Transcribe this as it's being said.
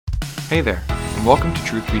Hey there, and welcome to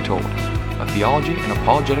Truth Be Told, a theology and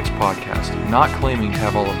apologetics podcast not claiming to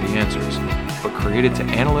have all of the answers, but created to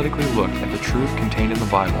analytically look at the truth contained in the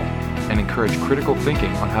Bible and encourage critical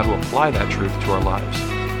thinking on how to apply that truth to our lives.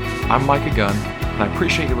 I'm Micah Gunn, and I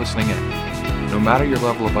appreciate you listening in. No matter your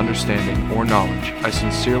level of understanding or knowledge, I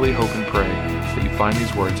sincerely hope and pray that you find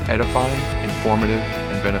these words edifying, informative,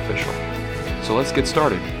 and beneficial. So let's get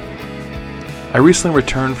started. I recently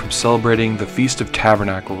returned from celebrating the Feast of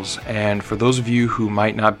Tabernacles, and for those of you who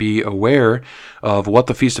might not be aware of what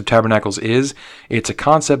the Feast of Tabernacles is, it's a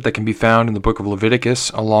concept that can be found in the book of Leviticus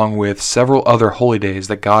along with several other holy days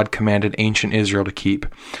that God commanded ancient Israel to keep.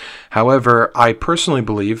 However, I personally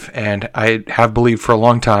believe, and I have believed for a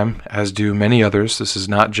long time, as do many others, this is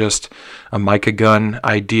not just a Micah Gunn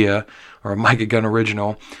idea or a Micah Gunn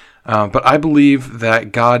original, but I believe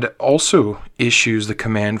that God also issues the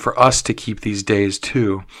command for us to keep these days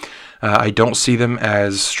too. I don't see them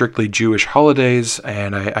as strictly Jewish holidays,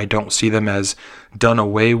 and I don't see them as done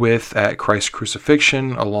away with at Christ's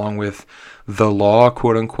crucifixion, along with the law,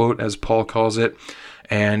 quote unquote, as Paul calls it.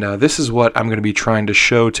 And this is what I'm going to be trying to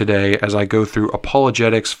show today as I go through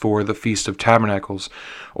apologetics for the Feast of Tabernacles,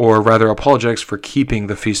 or rather apologetics for keeping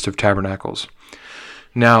the Feast of Tabernacles.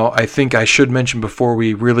 Now, I think I should mention before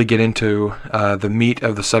we really get into the meat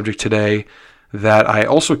of the subject today that I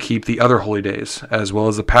also keep the other holy days, as well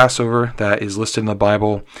as the Passover that is listed in the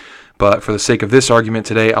Bible. But for the sake of this argument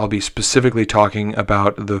today, I'll be specifically talking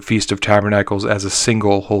about the Feast of Tabernacles as a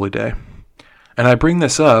single holy day. And I bring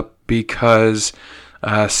this up because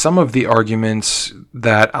some of the arguments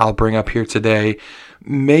that I'll bring up here today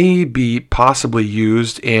may be possibly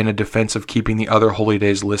used in a defense of keeping the other holy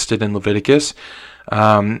days listed in Leviticus.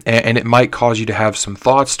 And it might cause you to have some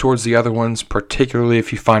thoughts towards the other ones, particularly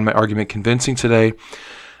if you find my argument convincing today.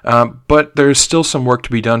 But there's still some work to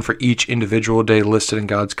be done for each individual day listed in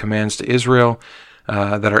God's commands to Israel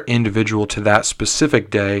that are individual to that specific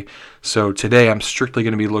day. So today I'm strictly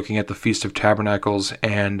going to be looking at the Feast of Tabernacles,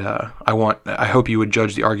 and I hope you would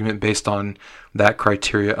judge the argument based on that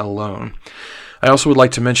criteria alone. I also would like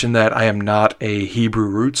to mention that I am not a Hebrew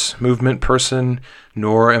roots movement person,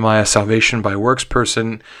 nor am I a salvation by works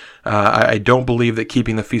person. I don't believe that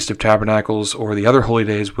keeping the Feast of Tabernacles or the other holy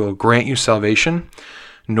days will grant you salvation,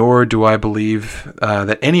 nor do I believe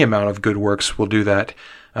that any amount of good works will do that,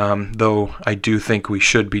 though I do think we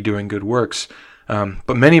should be doing good works.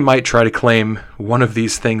 But many might try to claim one of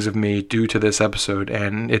these things of me due to this episode,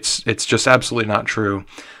 and it's just absolutely not true.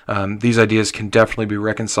 These ideas can definitely be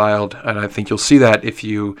reconciled, and I think you'll see that if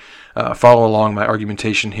you follow along my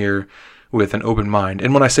argumentation here with an open mind.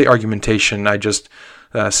 And when I say argumentation, I just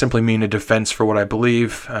simply mean a defense for what I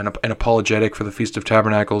believe, an apologetic for the Feast of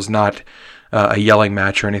Tabernacles, not a yelling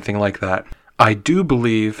match or anything like that. I do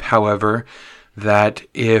believe, however, that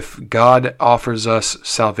if God offers us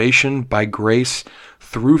salvation by grace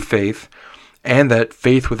through faith, and that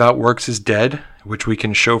faith without works is dead, which we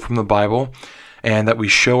can show from the Bible, and that we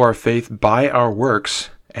show our faith by our works,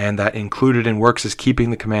 and that included in works is keeping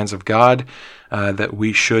the commands of God, that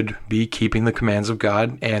we should be keeping the commands of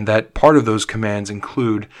God, and that part of those commands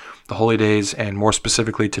include the holy days, and more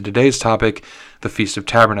specifically to today's topic, the Feast of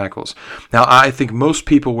Tabernacles. Now, I think most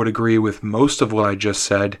people would agree with most of what I just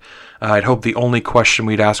said. I'd hope the only question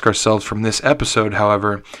we'd ask ourselves from this episode,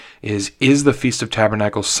 however, is the Feast of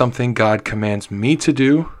Tabernacles something God commands me to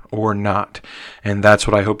do or not? And that's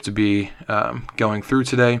what I hope to be going through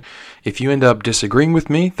today. If you end up disagreeing with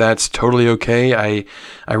me, that's totally okay.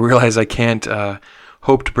 I realize I can't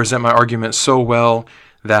hope to present my argument so well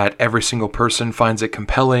that every single person finds it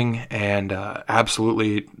compelling and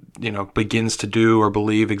absolutely, begins to do or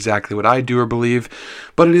believe exactly what I do or believe.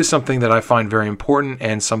 But it is something that I find very important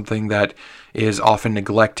and something that is often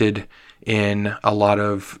neglected in a lot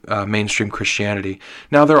of mainstream Christianity.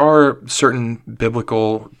 Now, there are certain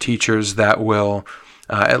biblical teachers that will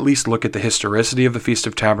at least look at the historicity of the Feast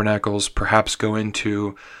of Tabernacles, perhaps go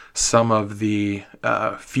into some of the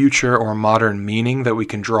future or modern meaning that we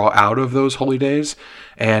can draw out of those holy days.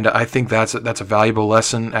 And I think that's a valuable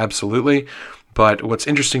lesson, absolutely. But what's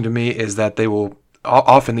interesting to me is that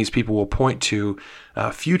often these people will point to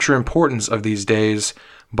future importance of these days,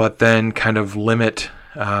 but then kind of limit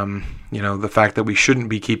the fact that we shouldn't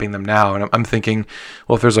be keeping them now. And I'm thinking,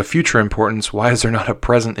 well, if there's a future importance, why is there not a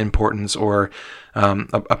present importance or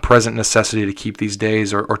a present necessity to keep these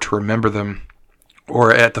days or to remember them,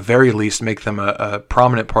 or at the very least make them a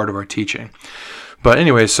prominent part of our teaching? But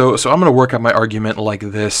anyway, so I'm going to work out my argument like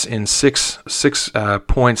this in six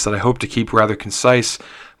points that I hope to keep rather concise,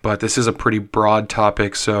 but this is a pretty broad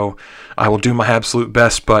topic, so I will do my absolute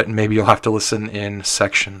best, but maybe you'll have to listen in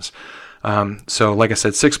sections. So like I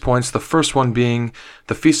said, 6 points. The first one being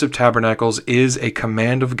the Feast of Tabernacles is a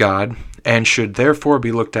command of God and should therefore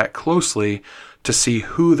be looked at closely to see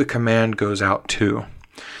who the command goes out to.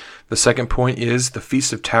 The second point is the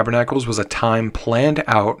Feast of Tabernacles was a time planned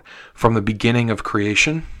out from the beginning of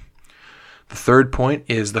creation. The third point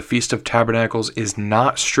is the Feast of Tabernacles is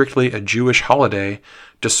not strictly a Jewish holiday,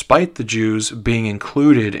 despite the Jews being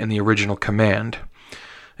included in the original command.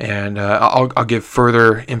 And I'll give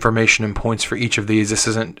further information and points for each of these.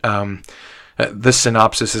 This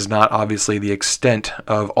synopsis is not obviously the extent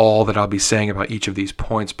of all that I'll be saying about each of these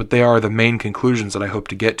points, but they are the main conclusions that I hope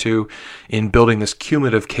to get to in building this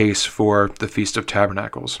cumulative case for the Feast of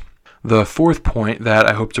Tabernacles. The fourth point that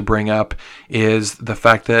I hope to bring up is the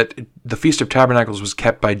fact that the Feast of Tabernacles was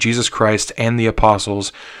kept by Jesus Christ and the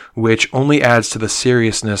apostles, which only adds to the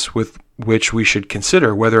seriousness with which we should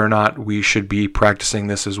consider whether or not we should be practicing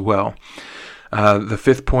this as well. The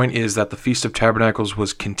fifth point is that the Feast of Tabernacles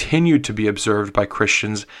was continued to be observed by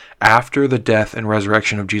Christians after the death and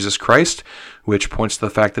resurrection of Jesus Christ, which points to the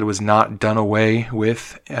fact that it was not done away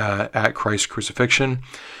with at Christ's crucifixion.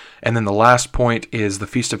 And then the last point is the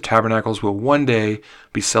Feast of Tabernacles will one day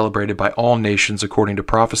be celebrated by all nations according to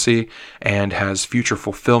prophecy and has future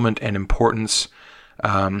fulfillment and importance.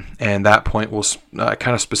 And that point will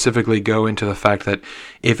kind of specifically go into the fact that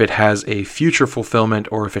if it has a future fulfillment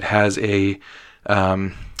or if it has a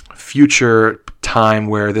future time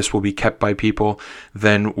where this will be kept by people,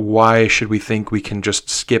 then why should we think we can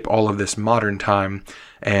just skip all of this modern time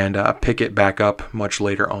and pick it back up much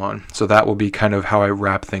later on? So that will be kind of how I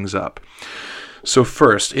wrap things up. So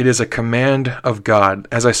first, it is a command of God.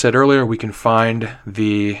 As I said earlier, we can find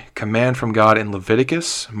the command from God in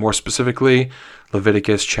Leviticus, more specifically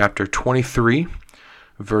Leviticus chapter 23,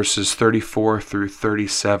 verses 34 through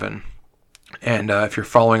 37. And if you're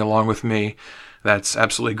following along with me, that's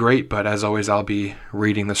absolutely great, but as always, I'll be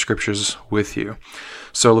reading the scriptures with you.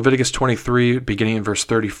 So Leviticus 23, beginning in verse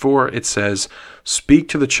 34, it says, "Speak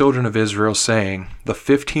to the children of Israel, saying, The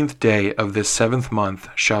 15th day of this 7th month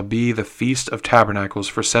shall be the Feast of Tabernacles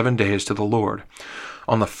for 7 days to the Lord.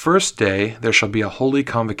 On the first day there shall be a holy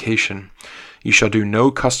convocation. You shall do no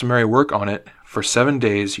customary work on it. For 7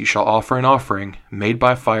 days you shall offer an offering made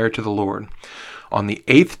by fire to the Lord. On the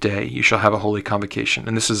 8th day you shall have a holy convocation."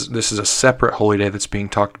 And this is a separate holy day that's being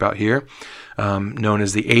talked about here, known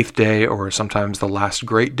as the 8th day or sometimes the last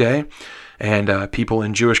great day. And people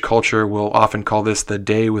in Jewish culture will often call this the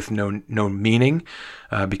day with no meaning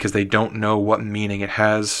because they don't know what meaning it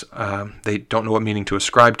has. They don't know what meaning to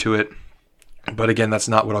ascribe to it. But again, that's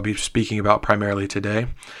not what I'll be speaking about primarily today.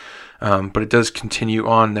 But it does continue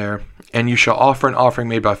on there. "And you shall offer an offering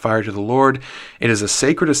made by fire to the Lord. It is a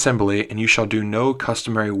sacred assembly, and you shall do no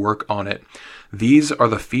customary work on it. These are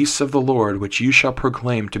the feasts of the Lord, which you shall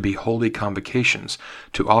proclaim to be holy convocations,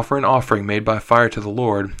 to offer an offering made by fire to the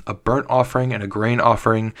Lord, a burnt offering and a grain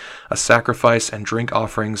offering, a sacrifice and drink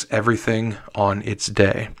offerings, everything on its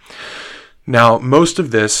day." Now, most of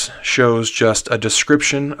this shows just a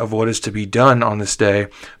description of what is to be done on this day,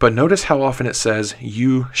 but notice how often it says,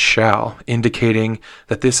 "you shall," indicating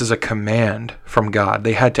that this is a command from God.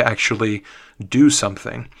 They had to actually do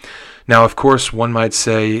something. Now, of course, one might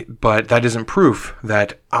say, but that isn't proof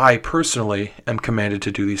that I personally am commanded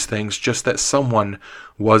to do these things, just that someone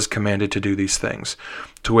was commanded to do these things.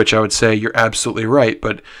 To which I would say, you're absolutely right,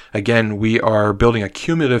 but again, we are building a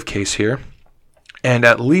cumulative case here. And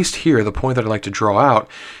at least here, the point that I'd like to draw out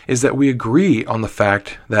is that we agree on the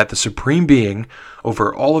fact that the Supreme Being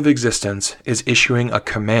over all of existence is issuing a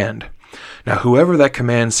command. Now, whoever that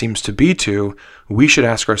command seems to be to, we should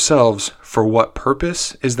ask ourselves, for what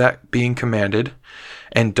purpose is that being commanded?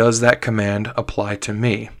 And does that command apply to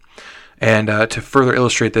me? And to further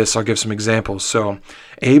illustrate this, I'll give some examples. So,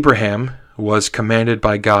 Abraham was commanded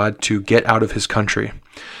by God to get out of his country.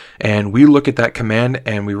 And we look at that command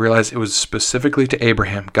and we realize it was specifically to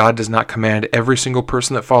Abraham. God does not command every single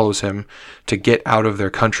person that follows him to get out of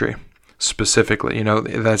their country specifically.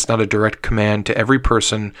 That's not a direct command to every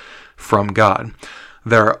person from God.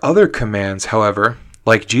 There are other commands, however,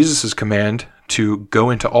 like Jesus' command to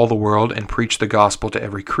go into all the world and preach the gospel to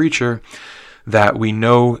every creature, that we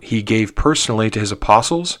know he gave personally to his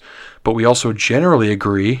apostles, but we also generally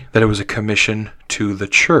agree that it was a commission to the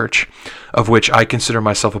church, of which I consider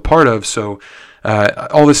myself a part of. So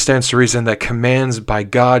all this stands to reason that commands by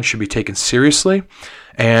God should be taken seriously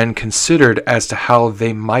and considered as to how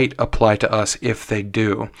they might apply to us if they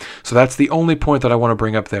do. So that's the only point that I want to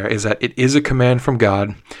bring up there, is that it is a command from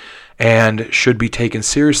God, and should be taken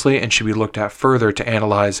seriously and should be looked at further to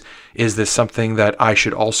analyze, is this something that I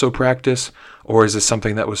should also practice, or is this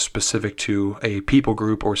something that was specific to a people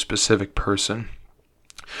group or specific person?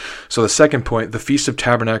 So the second point, the Feast of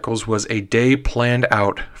Tabernacles was a day planned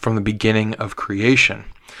out from the beginning of creation.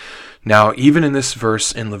 Now, even in this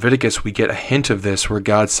verse in Leviticus, we get a hint of this where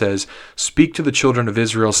God says, "Speak to the children of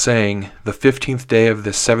Israel, saying, the 15th day of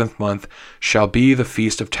this 7th month shall be the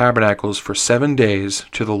Feast of Tabernacles for 7 days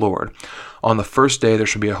to the Lord. On the first day there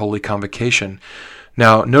shall be a holy convocation."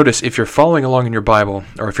 Now, notice, if you're following along in your Bible,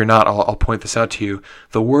 or if you're not, I'll point this out to you,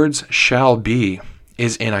 the words "shall be"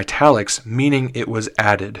 is in italics, meaning it was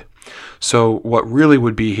added. So what really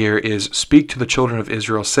would be here is, "Speak to the children of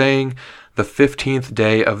Israel, saying, the 15th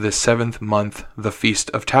day of this 7th month, the Feast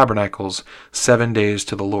of Tabernacles, 7 days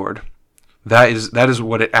to the Lord." That is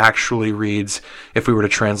what it actually reads if we were to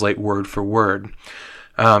translate word for word.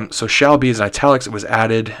 So "shall be" is in italics. It was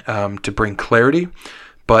added to bring clarity,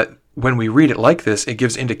 but when we read it like this, it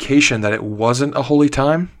gives indication that it wasn't a holy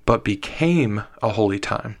time, but became a holy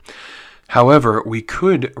time. However, we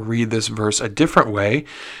could read this verse a different way,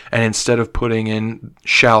 and instead of putting in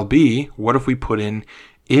 "shall be," what if we put in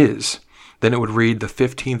 "is"? Then it would read, the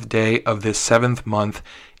 15th day of this 7th month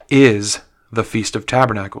is the Feast of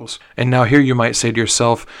Tabernacles. And now here you might say to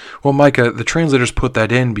yourself, well, Micah, the translators put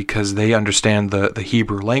that in because they understand the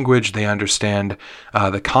Hebrew language, they understand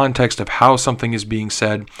the context of how something is being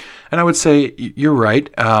said. And I would say you're right.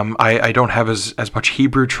 I don't have as much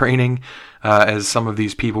Hebrew training as some of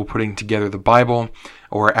these people putting together the Bible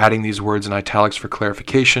or adding these words in italics for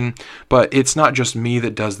clarification. But it's not just me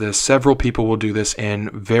that does this. Several people will do this in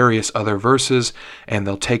various other verses, and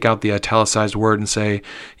they'll take out the italicized word and say,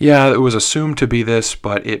 yeah, it was assumed to be this,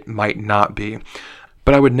 but it might not be.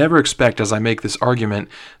 But I would never expect, as I make this argument,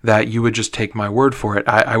 that you would just take my word for it.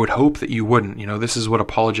 I would hope that you wouldn't. This is what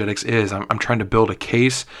apologetics is. I'm trying to build a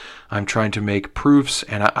case. I'm trying to make proofs,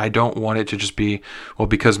 and I don't want it to just be, well,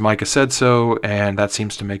 because Micah said so, and that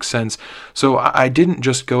seems to make sense. So I didn't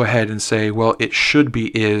just go ahead and say, well, it should be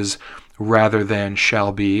 "is" rather than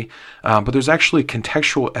 "shall be." But there's actually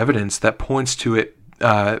contextual evidence that points to it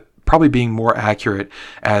probably being more accurate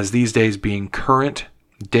as these days being current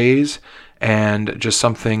days, and just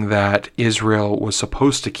something that Israel was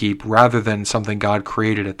supposed to keep rather than something God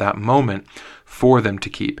created at that moment for them to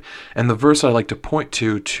keep. And the verse I like to point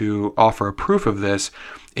to offer a proof of this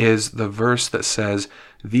is the verse that says,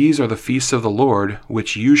 "These are the feasts of the Lord,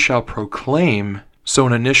 which you shall proclaim." So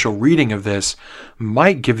an initial reading of this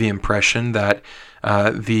might give the impression that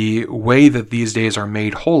the way that these days are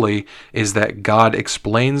made holy is that God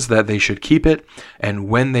explains that they should keep it, and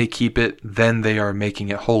when they keep it, then they are making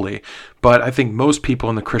it holy. But I think most people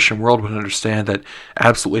in the Christian world would understand that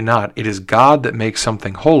absolutely not. It is God that makes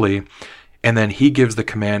something holy, and then he gives the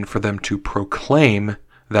command for them to proclaim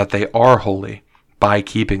that they are holy by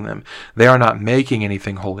keeping them. They are not making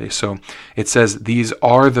anything holy. So it says, "These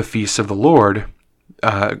are the feasts of the Lord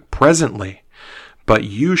presently, but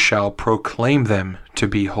you shall proclaim them to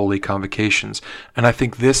be holy convocations." And I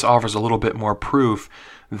think this offers a little bit more proof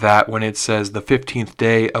that when it says the 15th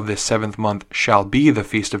day of this 7th month shall be the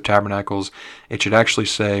Feast of Tabernacles, it should actually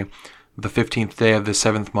say the 15th day of the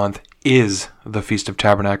 7th month is the Feast of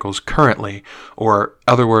Tabernacles currently. Or,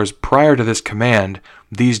 other words, prior to this command,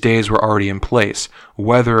 these days were already in place.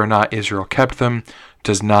 Whether or not Israel kept them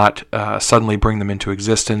does not suddenly bring them into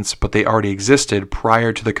existence, but they already existed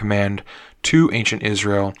prior to the command to ancient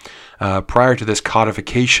Israel, prior to this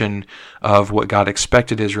codification of what God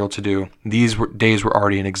expected Israel to do. These days were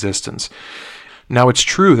already in existence. Now, it's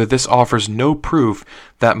true that this offers no proof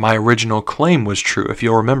that my original claim was true. If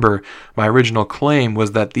you'll remember, my original claim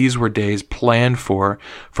was that these were days planned for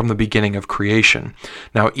from the beginning of creation.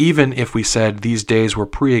 Now, even if we said these days were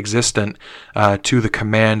pre-existent to the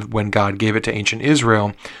command when God gave it to ancient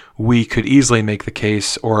Israel, we could easily make the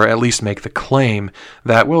case, or at least make the claim,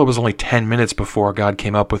 that, well, it was only 10 minutes before God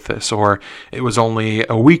came up with this, or it was only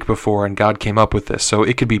a week before and God came up with this. So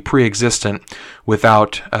it could be pre-existent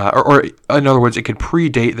without, or in other words, it could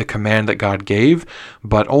predate the command that God gave,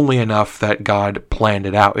 but only enough that God planned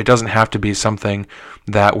it out. It doesn't have to be something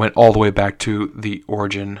that went all the way back to the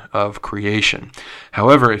origin of creation.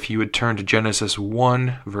 However, if you would turn to Genesis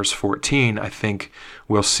 1, verse 14, I think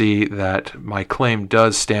we'll see that my claim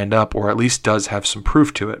does stand up, or at least does have some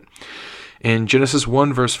proof to it. In Genesis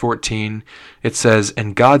 1, verse 14, it says,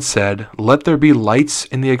 "And God said, Let there be lights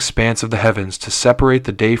in the expanse of the heavens to separate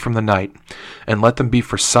the day from the night, and let them be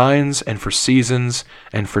for signs and for seasons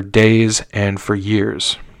and for days and for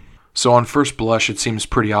years." So on first blush, it seems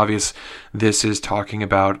pretty obvious this is talking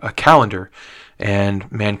about a calendar.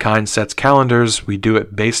 And mankind sets calendars. We do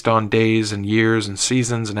it based on days and years and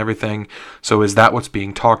seasons and everything. So is that what's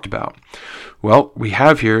being talked about? Well, we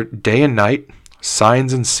have here day and night,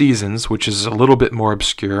 signs and seasons, which is a little bit more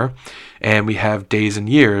obscure. And we have days and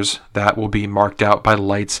years that will be marked out by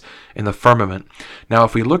lights in the firmament. Now,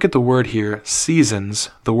 if we look at the word here, seasons,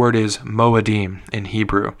 the word is moedim in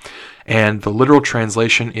Hebrew. And the literal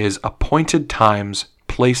translation is appointed times,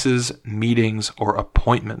 places, meetings, or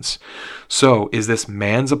appointments. So, is this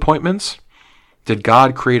man's appointments? Did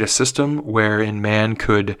God create a system wherein man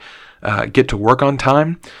could get to work on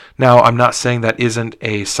time? Now, I'm not saying that isn't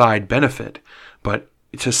a side benefit, but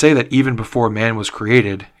to say that even before man was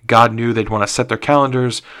created, God knew they'd want to set their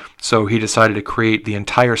calendars, so he decided to create the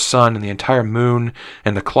entire sun and the entire moon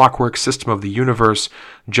and the clockwork system of the universe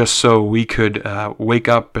just so we could wake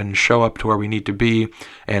up and show up to where we need to be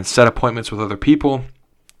and set appointments with other people.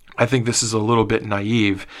 I think this is a little bit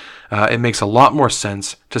naive. It makes a lot more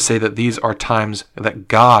sense to say that these are times that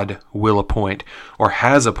God will appoint or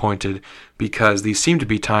has appointed, because these seem to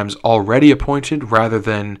be times already appointed rather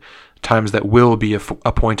than times that will be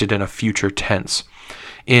appointed in a future tense.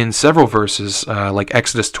 In several verses, like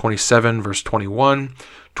Exodus 27, verse 21,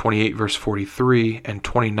 28, verse 43, and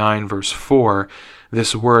 29, verse 4,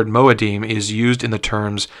 this word moedim is used in the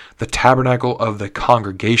terms the tabernacle of the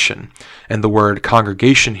congregation. And the word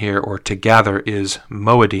congregation here, or to gather, is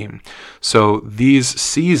moedim. So these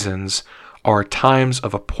seasons are times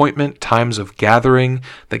of appointment, times of gathering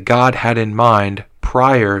that God had in mind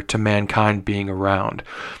prior to mankind being around.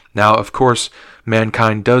 Now, of course,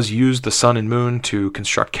 mankind does use the sun and moon to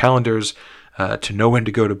construct calendars, to know when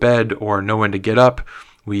to go to bed or know when to get up.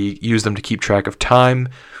 We use them to keep track of time.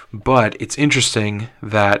 But it's interesting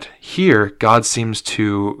that here God seems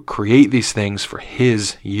to create these things for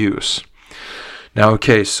his use. Now,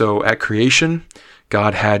 okay, so at creation,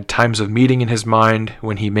 God had times of meeting in his mind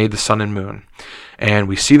when he made the sun and moon. And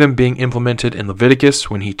we see them being implemented in Leviticus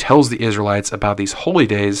when he tells the Israelites about these holy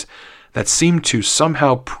days that seem to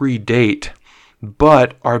somehow predate,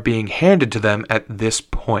 but are being handed to them at this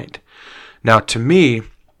point. Now, to me,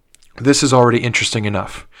 this is already interesting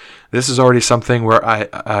enough. This is already something where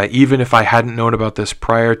I even if I hadn't known about this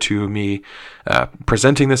prior to me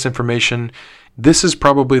presenting this information, this is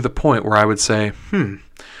probably the point where I would say,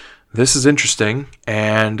 this is interesting,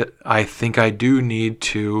 and I think I do need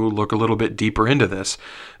to look a little bit deeper into this.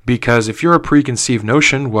 Because if your preconceived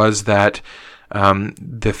notion was that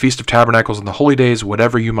the Feast of Tabernacles and the Holy Days,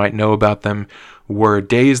 whatever you might know about them, were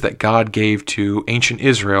days that God gave to ancient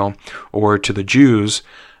Israel or to the Jews,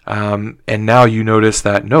 and now you notice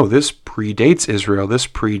that, no, this predates Israel, this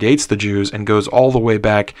predates the Jews, and goes all the way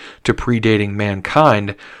back to predating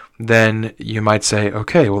mankind, then you might say,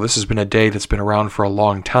 okay, well, this has been a day that's been around for a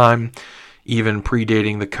long time, even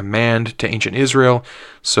predating the command to ancient Israel,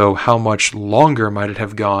 so how much longer might it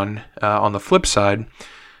have gone on the flip side?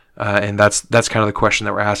 And that's kind of the question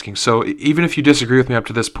that we're asking. So even if you disagree with me up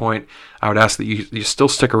to this point, I would ask that you still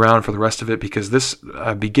stick around for the rest of it, because this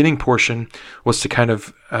beginning portion was to kind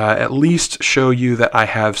of at least show you that I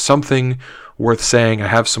have something worth saying. I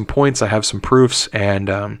have some points, I have some proofs,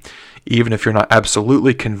 and even if you're not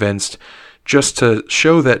absolutely convinced, just to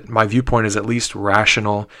show that my viewpoint is at least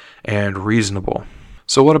rational and reasonable.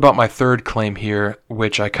 So what about my third claim here,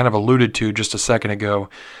 which I kind of alluded to just a second ago,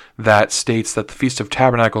 that states that the Feast of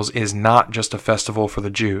Tabernacles is not just a festival for the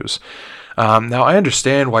Jews? Now, I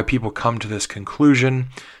understand why people come to this conclusion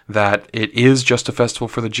that it is just a festival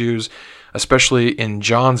for the Jews. Especially in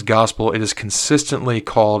John's Gospel, it is consistently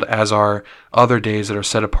called, as are other days that are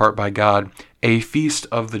set apart by God, a feast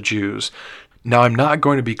of the Jews. Now, I'm not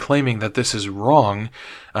going to be claiming that this is wrong.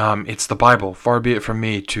 It's the Bible. Far be it from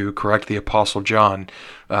me to correct the Apostle John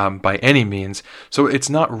by any means. So it's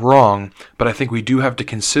not wrong, but I think we do have to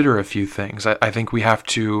consider a few things. I think we have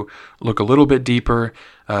to look a little bit deeper,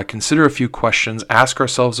 consider a few questions, ask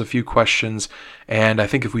ourselves a few questions, and I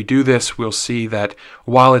think if we do this, we'll see that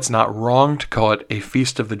while it's not wrong to call it a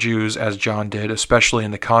feast of the Jews, as John did, especially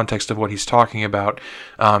in the context of what he's talking about,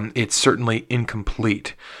 it's certainly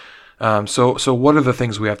incomplete. So what are the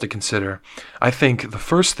things we have to consider? I think the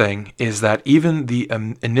first thing is that even the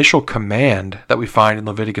initial command that we find in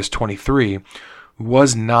Leviticus 23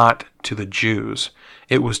 was not to the Jews.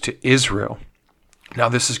 It was to Israel. Now,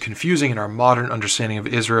 this is confusing in our modern understanding of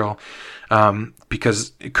Israel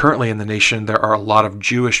because currently in the nation there are a lot of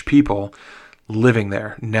Jewish people living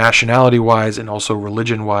there, nationality-wise and also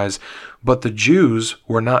religion-wise. But the Jews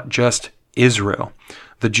were not just Israel.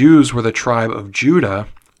 The Jews were the tribe of Judah,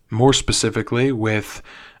 more specifically with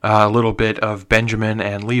a little bit of Benjamin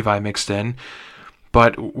and Levi mixed in.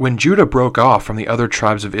 But when Judah broke off from the other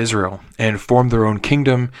tribes of Israel and formed their own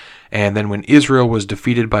kingdom, and then when Israel was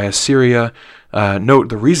defeated by Assyria, note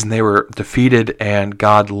the reason they were defeated and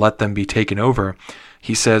God let them be taken over,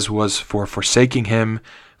 he says, was for forsaking him,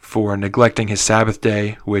 for neglecting his Sabbath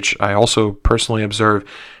day, which I also personally observe,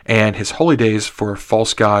 and his holy days for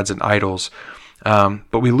false gods and idols.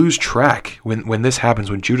 But we lose track when this happens,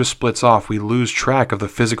 when Judah splits off, we lose track of the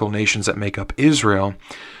physical nations that make up Israel,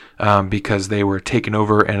 because they were taken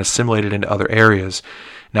over and assimilated into other areas.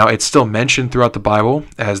 Now, it's still mentioned throughout the Bible,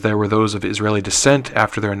 as there were those of Israeli descent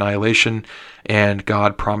after their annihilation, and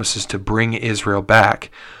God promises to bring Israel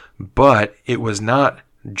back. But it was not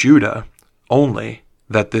Judah only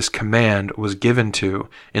that this command was given to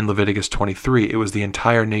in Leviticus 23. It was the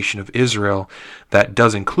entire nation of Israel. That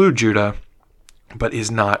does include Judah, but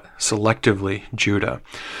is not selectively Judah.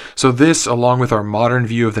 So this, along with our modern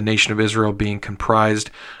view of the nation of Israel being comprised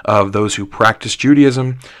of those who practice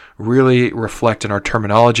Judaism, really reflect in our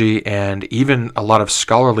terminology, and even a lot of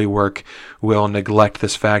scholarly work will neglect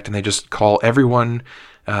this fact, and they just call everyone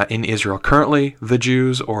in Israel currently the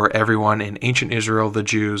Jews, or everyone in ancient Israel the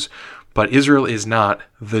Jews. But Israel is not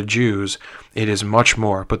the Jews. It is much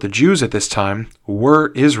more. But the Jews at this time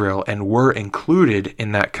were Israel and were included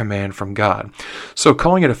in that command from God. So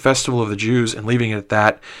calling it a festival of the Jews and leaving it at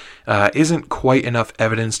that isn't quite enough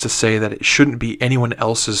evidence to say that it shouldn't be anyone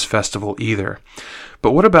else's festival either.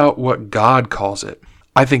 But what about what God calls it?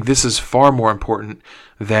 I think this is far more important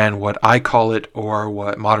than what I call it or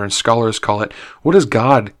what modern scholars call it. What does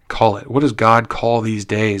God call it? What does God call these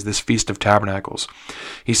days, this Feast of Tabernacles?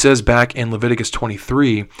 He says back in Leviticus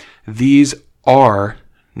 23, these are,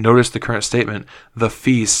 notice the current statement, the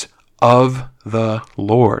feasts of the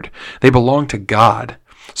Lord. They belong to God.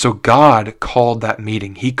 So God called that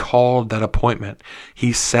meeting. He called that appointment.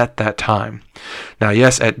 He set that time. Now,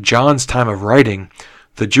 yes, at John's time of writing,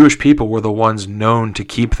 the Jewish people were the ones known to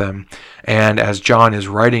keep them, and as John is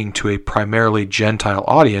writing to a primarily Gentile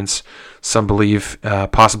audience, some believe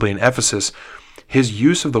possibly in Ephesus, his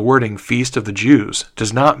use of the wording Feast of the Jews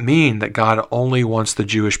does not mean that God only wants the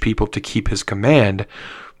Jewish people to keep his command,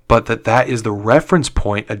 but that is the reference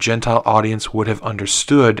point a Gentile audience would have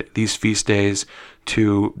understood these feast days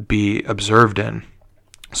to be observed in.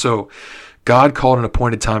 So God called an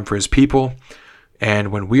appointed time for his people,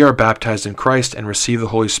 and when we are baptized in Christ and receive the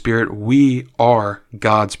Holy Spirit, we are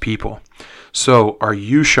God's people. So are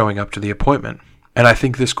you showing up to the appointment? And I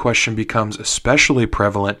think this question becomes especially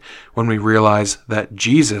prevalent when we realize that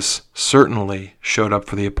Jesus certainly showed up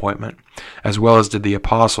for the appointment, as well as did the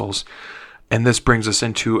apostles. And this brings us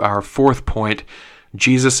into our fourth point.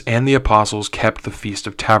 Jesus and the apostles kept the Feast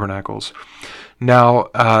of Tabernacles. Now,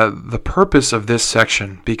 the purpose of this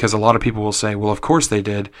section, because a lot of people will say, well, of course they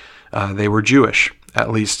did. They were Jewish,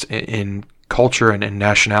 at least in culture and in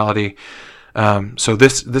nationality. So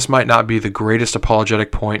this might not be the greatest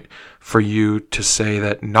apologetic point for you to say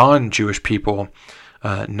that non-Jewish people,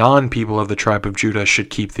 non-people of the tribe of Judah should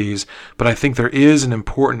keep these. But I think there is an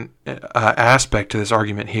important aspect to this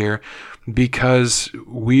argument here, because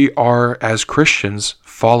we are, as Christians,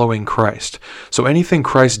 following Christ. So anything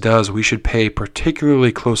Christ does, we should pay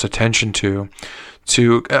particularly close attention to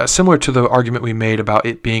similar to the argument we made about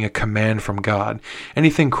it being a command from God.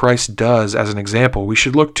 Anything Christ does as an example, we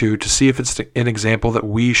should look to see if it's an example that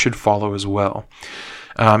we should follow as well.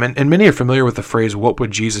 And many are familiar with the phrase, what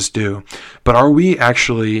would Jesus do? But are we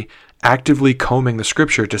actually actively combing the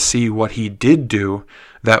scripture to see what he did do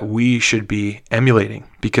that we should be emulating?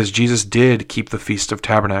 Because Jesus did keep the Feast of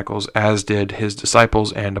Tabernacles, as did his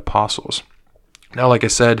disciples and apostles. Now, like I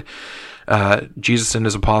said, Jesus and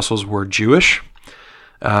his apostles were Jewish,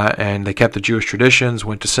 and they kept the Jewish traditions,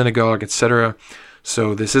 went to synagogue, etc.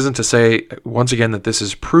 So this isn't to say, once again, that this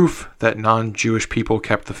is proof that non-Jewish people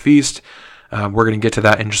kept the feast. We're going to get to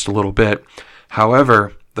that in just a little bit.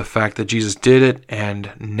 However, the fact that Jesus did it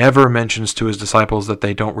and never mentions to his disciples that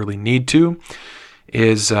they don't really need to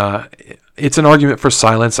is, it's an argument for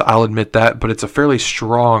silence, I'll admit that, but it's a fairly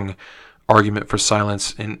strong argument for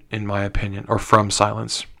silence in my opinion, or from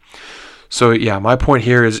silence. So yeah, my point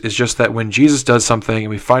here is just that when Jesus does something and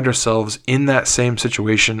we find ourselves in that same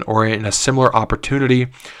situation or in a similar opportunity,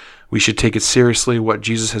 we should take it seriously what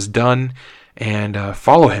Jesus has done and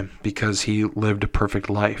follow him, because he lived a perfect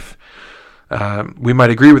life. We might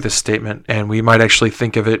agree with this statement, and we might actually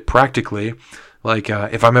think of it practically, like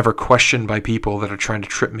if I'm ever questioned by people that are trying to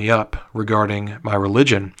trip me up regarding my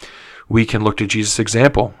religion, we can look to Jesus'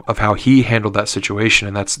 example of how he handled that situation,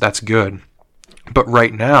 and that's good. But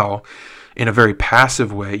right now, in a very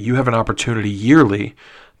passive way, you have an opportunity yearly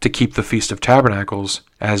to keep the Feast of Tabernacles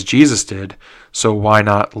as Jesus did, so why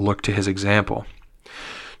not look to his example?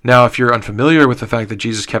 Now, if you're unfamiliar with the fact that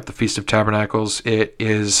Jesus kept the Feast of Tabernacles, it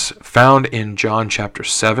is found in John chapter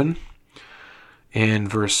 7. In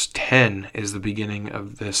verse 10 is the beginning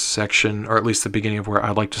of this section, or at least the beginning of where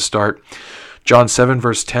I'd like to start. John 7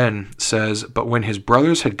 verse 10 says, "But when his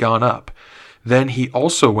brothers had gone up, then he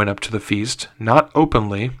also went up to the feast, not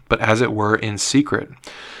openly, but as it were in secret.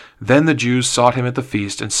 Then the Jews sought him at the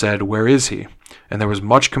feast and said, 'Where is he?' And there was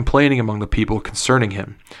much complaining among the people concerning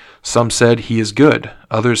him. Some said, 'He is good.'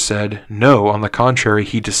 Others said, 'No, on the contrary,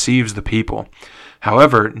 he deceives the people.'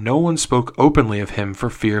 However, no one spoke openly of him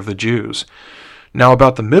for fear of the Jews. Now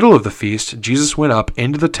about the middle of the feast, Jesus went up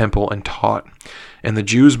into the temple and taught. And the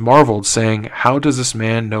Jews marveled, saying, 'How does this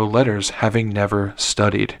man know letters, having never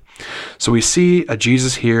studied?'" So we see a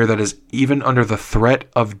Jesus here that is even under the threat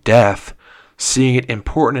of death, seeing it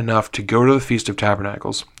important enough to go to the Feast of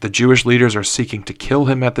Tabernacles. The Jewish leaders are seeking to kill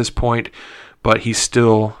him at this point, but he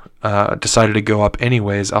still decided to go up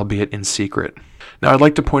anyways, albeit in secret. Now, I'd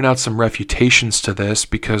like to point out some refutations to this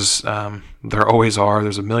because there always are.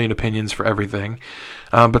 There's a million opinions for everything.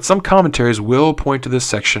 But some commentaries will point to this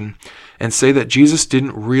section and say that Jesus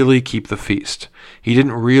didn't really keep the feast. He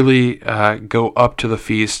didn't really go up to the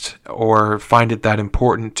feast or find it that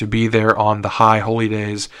important to be there on the high holy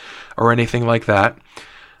days or anything like that.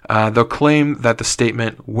 They'll claim that the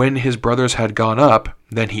statement, "when his brothers had gone up,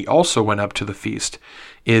 then he also went up to the feast,"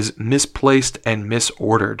 is misplaced and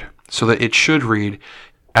misordered, so that it should read,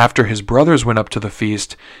 "After his brothers went up to the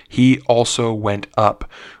feast, he also went up,"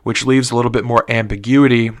 which leaves a little bit more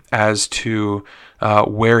ambiguity as to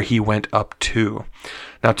where he went up to.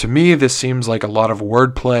 Now, to me, this seems like a lot of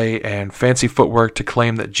wordplay and fancy footwork to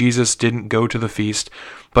claim that Jesus didn't go to the feast,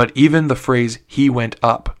 but even the phrase, "he went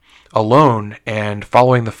up," alone, and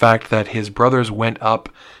following the fact that his brothers went up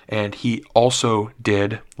and he also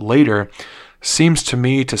did later, seems to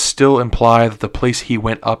me to still imply that the place he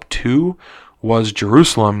went up to was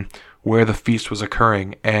Jerusalem, where the feast was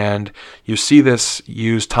occurring. And you see this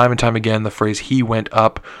used time and time again, the phrase "he went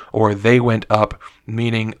up" or "they went up,"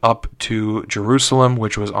 meaning up to Jerusalem,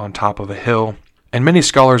 which was on top of a hill. And many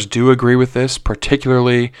scholars do agree with this,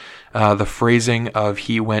 particularly the phrasing of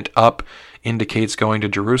 "he went up" indicates going to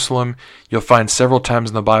Jerusalem. You'll find several times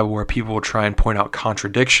in the Bible where people will try and point out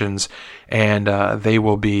contradictions, and they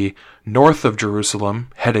will be north of Jerusalem,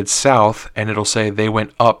 headed south, and it'll say they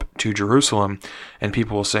went up to Jerusalem, and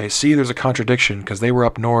people will say, "See, there's a contradiction because they were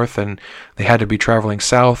up north and they had to be traveling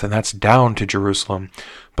south, and that's down to Jerusalem."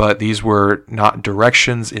 But these were not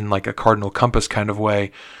directions in like a cardinal compass kind of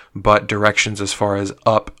way, but directions as far as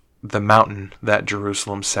up the mountain that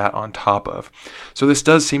Jerusalem sat on top of. So this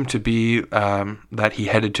does seem to be that he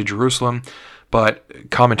headed to Jerusalem, but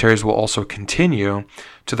commentaries will also continue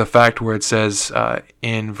to the fact where it says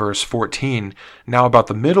in verse 14, "Now about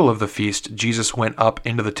the middle of the feast, Jesus went up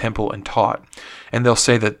into the temple and taught." And they'll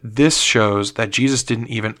say that this shows that Jesus didn't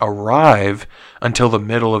even arrive until the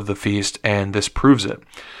middle of the feast, and this proves it.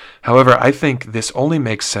 However, I think this only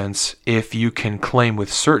makes sense if you can claim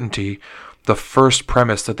with certainty the first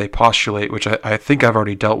premise that they postulate, which I think I've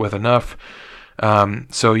already dealt with enough.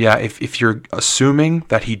 So yeah, if you're assuming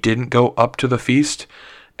that he didn't go up to the feast,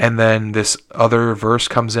 and then this other verse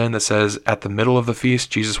comes in that says at the middle of the feast,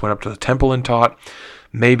 Jesus went up to the temple and taught,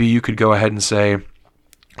 maybe you could go ahead and say,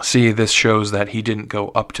 see, this shows that he didn't go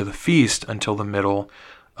up to the feast until the middle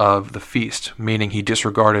of the feast, meaning he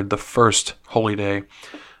disregarded the first holy day,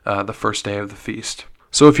 the first day of the feast.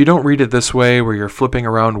 So if you don't read it this way, where you're flipping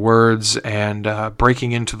around words and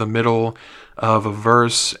breaking into the middle of a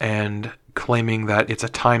verse and claiming that it's a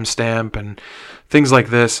timestamp and things like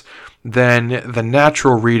this, then the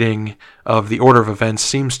natural reading of the order of events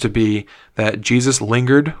seems to be that Jesus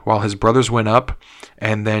lingered while his brothers went up,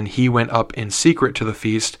 and then he went up in secret to the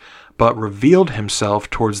feast, but revealed himself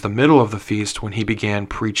towards the middle of the feast when he began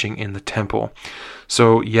preaching in the temple.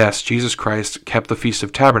 So yes, Jesus Christ kept the Feast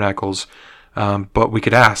of Tabernacles, but we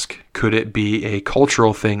could ask, could it be a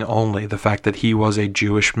cultural thing only, the fact that he was a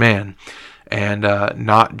Jewish man, and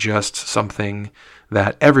not just something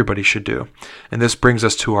that everybody should do? And this brings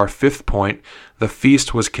us to our fifth point. The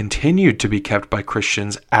feast was continued to be kept by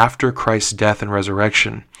Christians after Christ's death and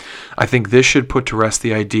resurrection. I think this should put to rest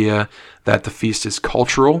the idea that the feast is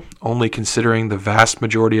cultural, only considering the vast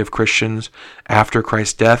majority of Christians after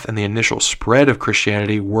Christ's death and the initial spread of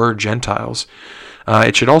Christianity were Gentiles.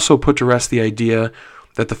 It should also put to rest the idea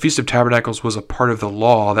that the Feast of Tabernacles was a part of the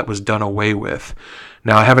law that was done away with.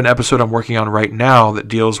 Now, I have an episode I'm working on right now that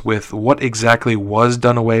deals with what exactly was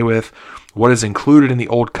done away with, what is included in the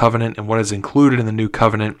Old Covenant and what is included in the New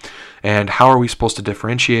Covenant, and how are we supposed to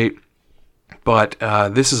differentiate. But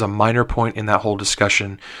this is a minor point in that whole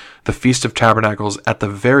discussion. The Feast of Tabernacles, at the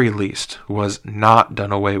very least, was not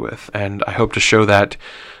done away with, and I hope to show that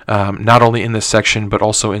not only in this section, but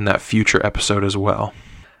also in that future episode as well.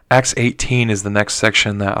 Acts 18 is the next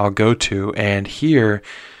section that I'll go to, and here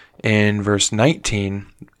in verse 19,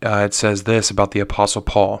 it says this about the Apostle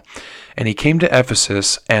Paul. And he came to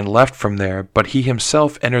Ephesus and left from there, but he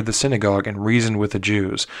himself entered the synagogue and reasoned with the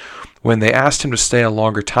Jews. When they asked him to stay a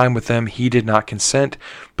longer time with them, he did not consent,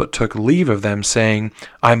 but took leave of them, saying,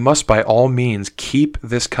 I must by all means keep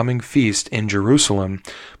this coming feast in Jerusalem,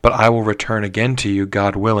 but I will return again to you,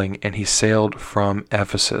 God willing. And he sailed from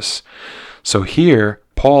Ephesus. So here,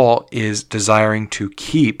 Paul is desiring to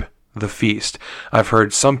keep the feast. I've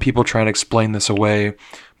heard some people try and explain this away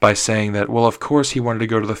by saying that, well, of course he wanted to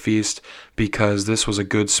go to the feast because this was a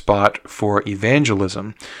good spot for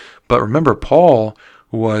evangelism. But remember, Paul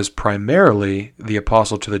was primarily the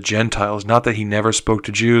apostle to the Gentiles, not that he never spoke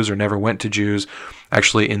to Jews or never went to Jews.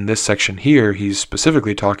 Actually, in this section here, he's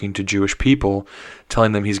specifically talking to Jewish people,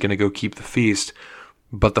 telling them he's going to go keep the feast.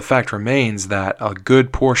 But the fact remains that a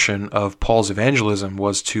good portion of Paul's evangelism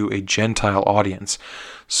was to a Gentile audience.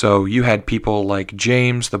 So you had people like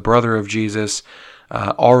James, the brother of Jesus,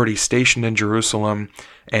 already stationed in Jerusalem,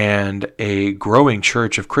 and a growing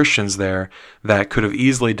church of Christians there that could have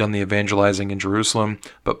easily done the evangelizing in Jerusalem.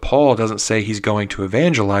 But Paul doesn't say he's going to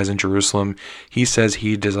evangelize in Jerusalem. He says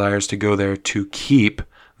he desires to go there to keep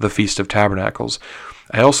the Feast of Tabernacles.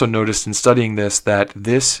 I also noticed in studying this that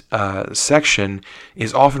this section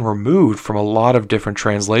is often removed from a lot of different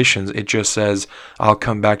translations. It just says, I'll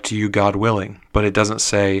come back to you, God willing. But it doesn't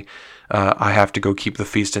say, I have to go keep the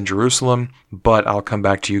feast in Jerusalem, but I'll come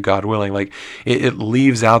back to you, God willing. Like it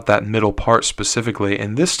leaves out that middle part specifically.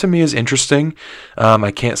 And this to me is interesting.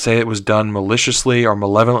 I can't say it was done maliciously or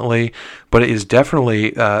malevolently, but it is definitely,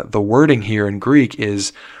 the wording here in Greek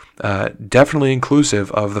is definitely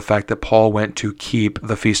inclusive of the fact that Paul went to keep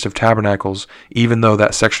the Feast of Tabernacles, even though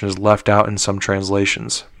that section is left out in some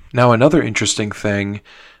translations. Now, another interesting thing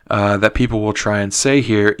that people will try and say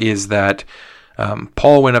here is that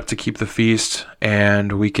Paul went up to keep the feast,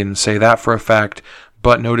 and we can say that for a fact,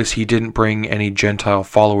 but notice he didn't bring any Gentile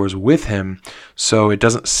followers with him, so it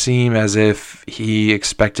doesn't seem as if he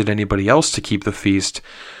expected anybody else to keep the feast,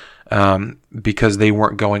 because they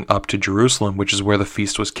weren't going up to Jerusalem, which is where the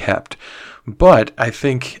feast was kept. But I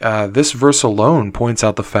think this verse alone points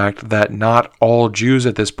out the fact that not all Jews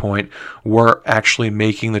at this point were actually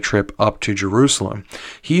making the trip up to Jerusalem.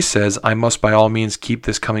 He says, I must by all means keep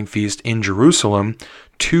this coming feast in Jerusalem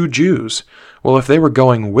to Jews. Well, if they were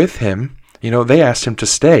going with him, they asked him to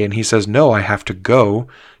stay, and he says, no, I have to go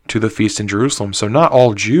to the feast in Jerusalem. So not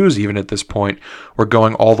all Jews, even at this point, were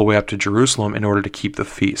going all the way up to Jerusalem in order to keep the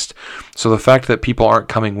feast. So the fact that people aren't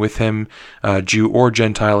coming with him, Jew or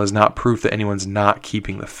Gentile, is not proof that anyone's not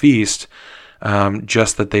keeping the feast,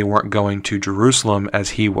 just that they weren't going to Jerusalem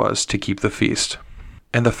as he was to keep the feast.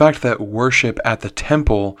 And the fact that worship at the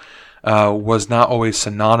temple was not always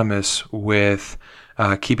synonymous with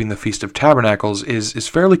keeping the Feast of Tabernacles is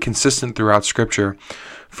fairly consistent throughout Scripture.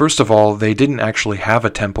 First of all, they didn't actually have a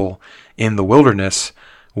temple in the wilderness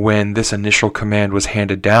when this initial command was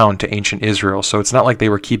handed down to ancient Israel. So it's not like they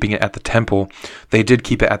were keeping it at the temple. They did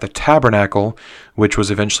keep it at the tabernacle, which was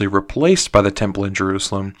eventually replaced by the temple in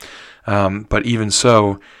Jerusalem. But even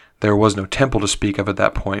so, there was no temple to speak of at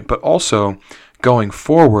that point. But also, going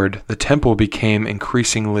forward, the temple became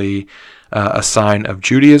increasingly a sign of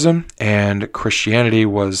Judaism, and Christianity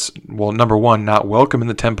was, well, number one, not welcome in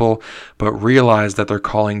the temple, but realized that their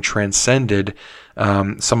calling transcended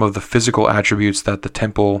some of the physical attributes that the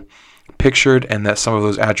temple pictured, and that some of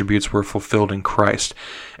those attributes were fulfilled in Christ.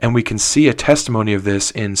 And we can see a testimony of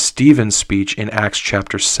this in Stephen's speech in Acts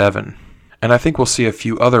chapter 7. And I think we'll see a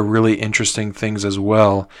few other really interesting things as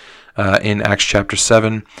well in Acts chapter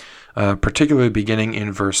 7, particularly beginning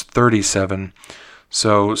in verse 37.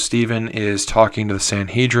 So Stephen is talking to the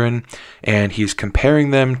Sanhedrin, and he's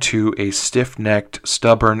comparing them to a stiff-necked,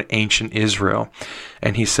 stubborn, ancient Israel.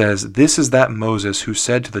 And he says, "This is that Moses who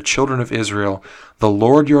said to the children of Israel, 'The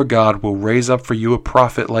Lord your God will raise up for you a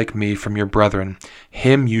prophet like me from your brethren.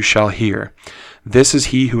 Him you shall hear. This is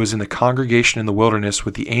he who was in the congregation in the wilderness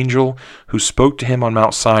with the angel who spoke to him on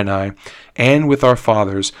Mount Sinai, and with our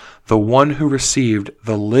fathers, the one who received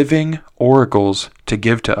the living oracles to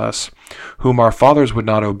give to us, whom our fathers would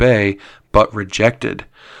not obey, but rejected.'"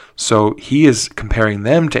 So he is comparing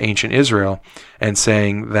them to ancient Israel and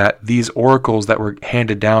saying that these oracles that were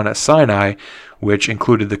handed down at Sinai, which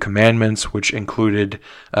included the commandments, which included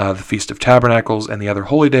the Feast of Tabernacles and the other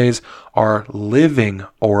holy days, are living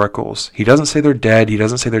oracles. He doesn't say they're dead. He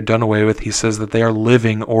doesn't say they're done away with. He says that they are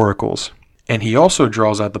living oracles. And he also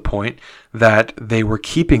draws out the point that they were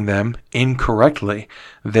keeping them incorrectly.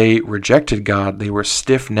 They rejected God. They were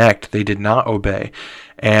stiff-necked. They did not obey.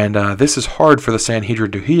 And this is hard for the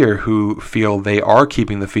Sanhedrin to hear, who feel they are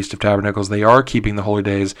keeping the Feast of Tabernacles, they are keeping the holy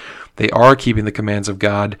days, they are keeping the commands of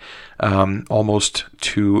God almost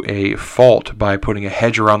to a fault by putting a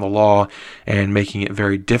hedge around the law and making it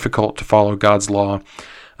very difficult to follow God's law.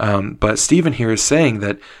 But Stephen here is saying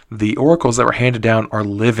that the oracles that were handed down are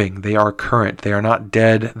living, they are current, they are not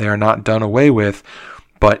dead, they are not done away with.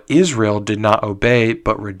 But Israel did not obey,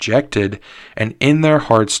 but rejected, and in their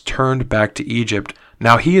hearts turned back to Egypt.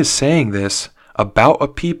 Now he is saying this about a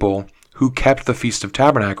people who kept the Feast of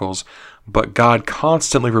Tabernacles, but God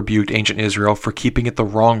constantly rebuked ancient Israel for keeping it the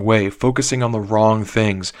wrong way, focusing on the wrong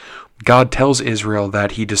things. God tells Israel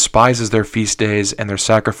that he despises their feast days and their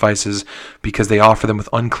sacrifices because they offer them with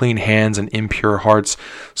unclean hands and impure hearts.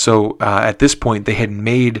 So at this point, they had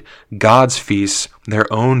made God's feasts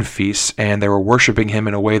their own feasts, and they were worshiping him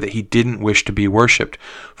in a way that he didn't wish to be worshipped,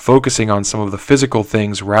 focusing on some of the physical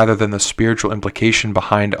things rather than the spiritual implication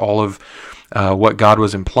behind all of what God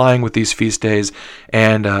was implying with these feast days,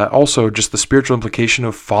 and also just the spiritual implication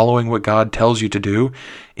of following what God tells you to do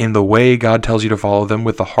in the way God tells you to follow them,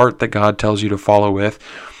 with the heart that God tells you to follow with.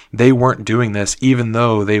 They weren't doing this, even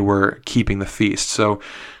though they were keeping the feast. So,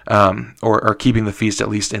 or keeping the feast, at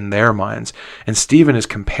least in their minds. And Stephen is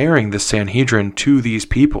comparing the Sanhedrin to these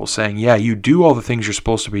people, saying, yeah, you do all the things you're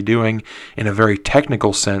supposed to be doing in a very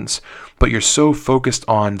technical sense, but you're so focused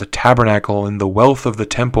on the tabernacle and the wealth of the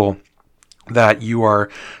temple that you are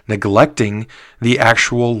neglecting the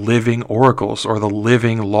actual living oracles or the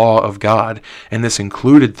living law of God. And this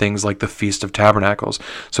included things like the Feast of Tabernacles.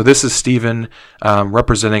 So this is Stephen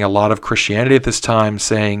representing a lot of Christianity at this time,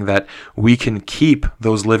 saying that we can keep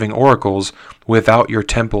those living oracles without your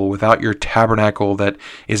temple, without your tabernacle that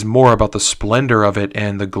is more about the splendor of it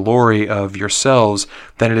and the glory of yourselves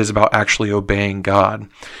than it is about actually obeying God.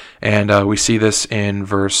 And we see this in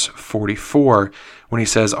verse 44, when he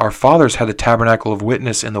says, "Our fathers had the tabernacle of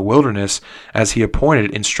witness in the wilderness, as he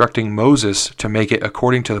appointed, instructing Moses to make it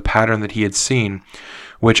according to the pattern that he had seen,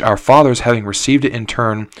 which our fathers, having received it in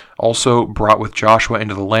turn, also brought with Joshua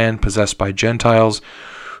into the land possessed by Gentiles,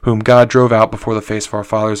 whom God drove out before the face of our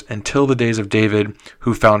fathers until the days of David,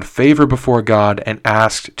 who found favor before God and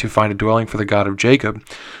asked to find a dwelling for the God of Jacob.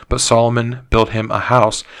 But Solomon built him a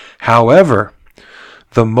house. However,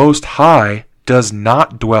 the Most High does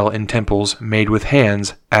not dwell in temples made with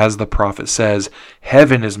hands, as the prophet says,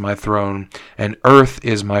 'Heaven is my throne, and earth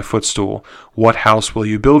is my footstool. What house will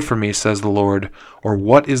you build for me, says the Lord? Or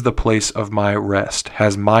what is the place of my rest?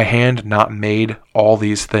 Has my hand not made all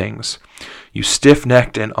these things? You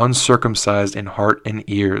stiff-necked and uncircumcised in heart and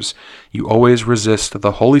ears, you always resist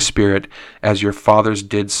the Holy Spirit, as your fathers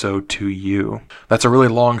did so to you.'" That's a really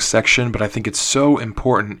long section, but I think it's so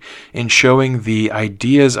important in showing the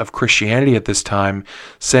ideas of Christianity at this time,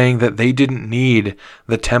 saying that they didn't need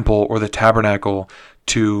the temple or the tabernacle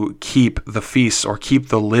to keep the feasts or keep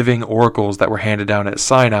the living oracles that were handed down at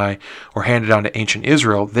Sinai or handed down to ancient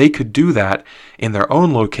Israel. They could do that in their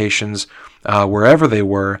own locations, wherever they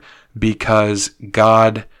were, because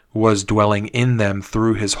God was dwelling in them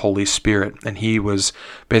through his Holy Spirit. And he was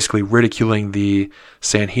basically ridiculing the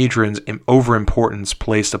Sanhedrin's overimportance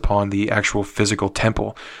placed upon the actual physical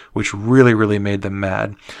temple, which really, really made them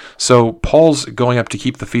mad. So Paul's going up to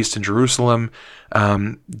keep the feast in Jerusalem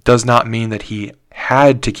does not mean that he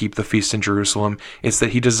had to keep the feast in Jerusalem. It's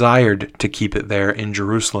that he desired to keep it there in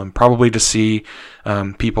Jerusalem, probably to see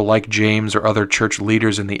people like James or other church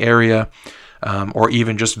leaders in the area, or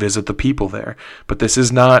even just visit the people there. But this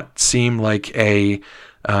does not seem like a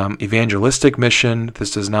evangelistic mission.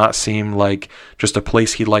 This does not seem like just a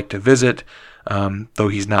place he'd like to visit, though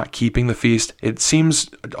he's not keeping the feast. It seems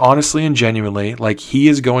honestly and genuinely like he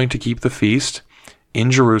is going to keep the feast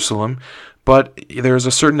in Jerusalem, but there's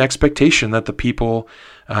a certain expectation that the people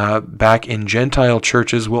back in Gentile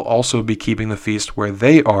churches will also be keeping the feast where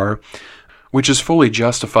they are, which is fully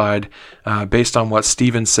justified based on what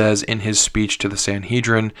Stephen says in his speech to the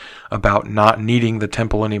Sanhedrin about not needing the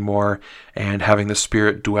temple anymore and having the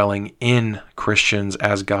Spirit dwelling in Christians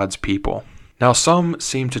as God's people. Now, some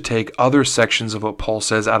seem to take other sections of what Paul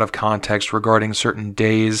says out of context regarding certain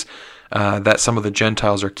days that some of the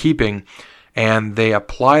Gentiles are keeping, and they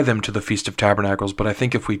apply them to the Feast of Tabernacles. But I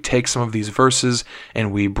think if we take some of these verses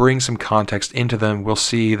and we bring some context into them, we'll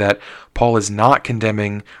see that Paul is not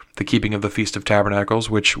condemning the keeping of the Feast of Tabernacles,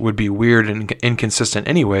 which would be weird and inconsistent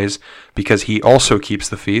anyways, because he also keeps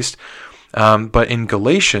the feast. But in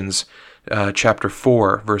Galatians chapter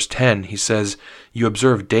 4, verse 10, he says, "You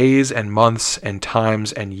observe days and months and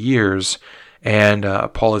times and years," and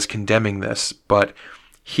Paul is condemning this. But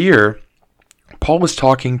here, Paul was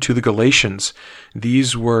talking to the Galatians.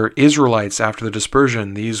 These were Israelites after the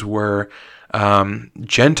dispersion. These were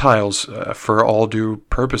Gentiles for all due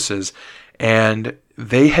purposes. And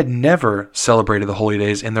they had never celebrated the holy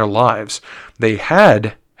days in their lives. They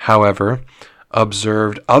had, however,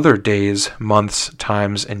 observed other days, months,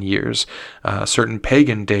 times, and years, certain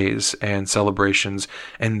pagan days and celebrations.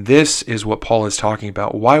 And this is what Paul is talking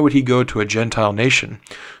about. Why would he go to a Gentile nation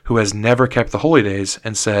who has never kept the holy days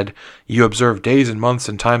and said, "You observe days and months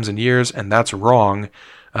and times and years, and that's wrong,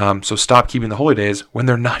 so stop keeping the holy days," when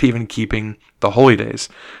they're not even keeping the holy days?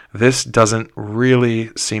 This doesn't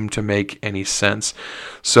really seem to make any sense.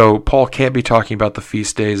 So Paul can't be talking about the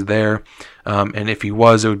feast days there, and if he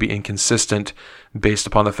was, it would be inconsistent based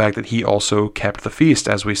upon the fact that he also kept the feast,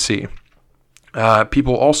 as we see.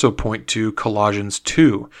 People also point to Colossians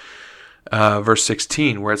 2, verse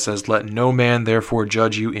 16, where it says, "Let no man therefore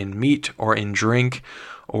judge you in meat or in drink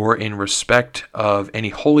or in respect of any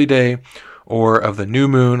holy day or of the new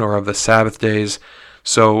moon or of the Sabbath days."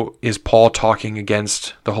 So is Paul talking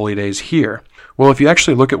against the holy days here? Well, if you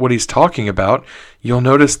actually look at what he's talking about, you'll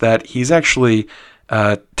notice that he's actually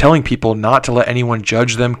telling people not to let anyone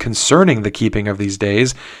judge them concerning the keeping of these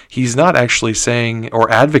days. He's not actually saying or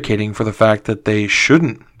advocating for the fact that they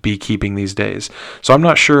shouldn't be keeping these days. So I'm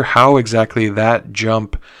not sure how exactly that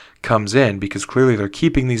jump comes in, because clearly they're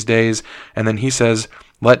keeping these days, and then he says,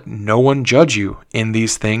 "Let no one judge you in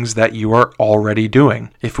these things that you are already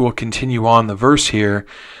doing." If we'll continue on the verse here,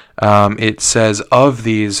 it says of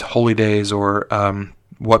these holy days, or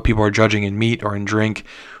what people are judging in meat or in drink,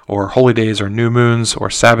 or holy days or new moons or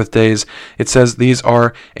Sabbath days, it says these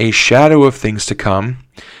are a shadow of things to come.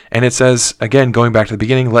 And it says, again, going back to the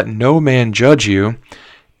beginning, "Let no man judge you."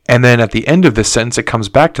 And then at the end of this sentence, it comes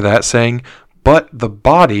back to that, saying, "But the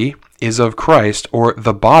body is of Christ," or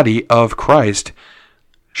 "the body of Christ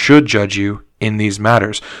should judge you in these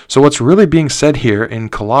matters." So what's really being said here in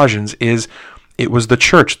Colossians is it was the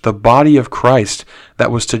church, the body of Christ,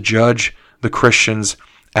 that was to judge the Christians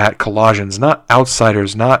at Colossians, not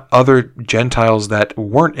outsiders, not other Gentiles that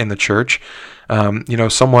weren't in the church.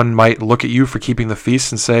 Someone might look at you for keeping the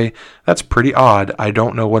feast and say, "That's pretty odd. I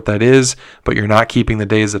don't know what that is, but you're not keeping the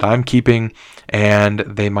days that I'm keeping," and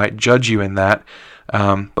they might judge you in that.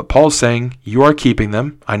 But Paul's saying, you are keeping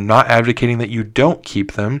them. I'm not advocating that you don't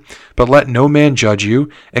keep them, but let no man judge you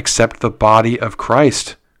except the body of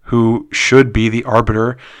Christ, who should be the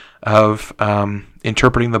arbiter of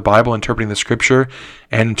interpreting the Bible, interpreting the Scripture,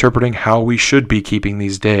 and interpreting how we should be keeping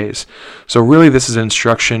these days. So really this is an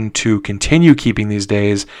instruction to continue keeping these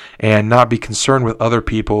days and not be concerned with other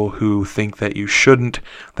people who think that you shouldn't,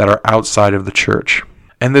 that are outside of the church.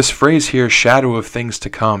 And this phrase here, "shadow of things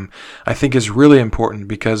to come," I think is really important,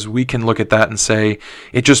 because we can look at that and say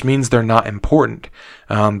it just means they're not important.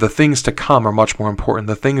 The things to come are much more important.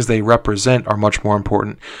 The things they represent are much more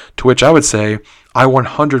important. To which I would say, I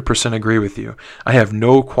 100% agree with you. I have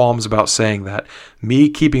no qualms about saying that. Me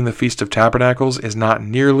keeping the Feast of Tabernacles is not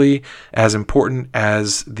nearly as important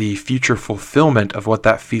as the future fulfillment of what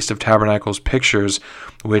that Feast of Tabernacles pictures,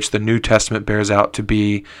 which the New Testament bears out to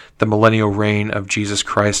be the millennial reign of Jesus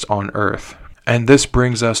Christ on earth. And this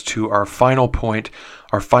brings us to our final point,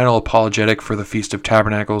 our final apologetic for the Feast of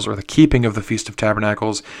Tabernacles, or the keeping of the Feast of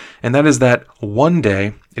Tabernacles, and that is that one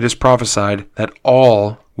day it is prophesied that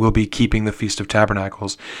all will be keeping the Feast of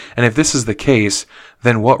Tabernacles. And if this is the case,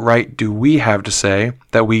 then what right do we have to say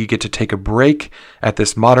that we get to take a break at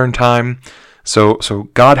this modern time? So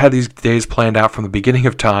God had these days planned out from the beginning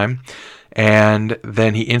of time, and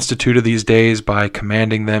then he instituted these days by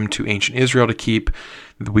commanding them to ancient Israel to keep.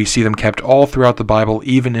 We see them kept all throughout the Bible,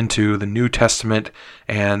 even into the New Testament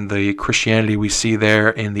and the Christianity we see there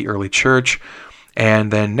in the early church.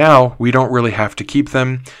 And then now we don't really have to keep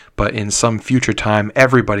them, but in some future time,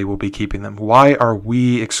 everybody will be keeping them. Why are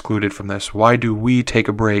we excluded from this? Why do we take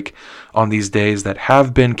a break on these days that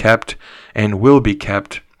have been kept and will be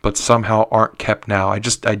kept, but somehow aren't kept now? I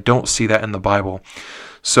don't see that in the Bible.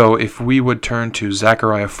 So if we would turn to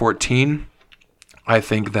Zechariah 14, I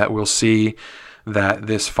think that we'll see that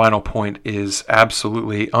this final point is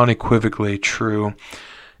absolutely, unequivocally true.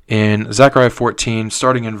 In Zechariah 14,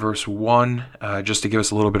 starting in verse 1, just to give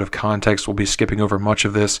us a little bit of context, we'll be skipping over much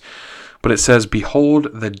of this. But it says, "Behold,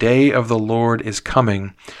 the day of the Lord is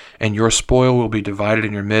coming, and your spoil will be divided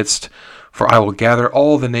in your midst. For I will gather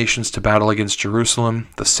all the nations to battle against Jerusalem.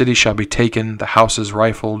 The city shall be taken, the houses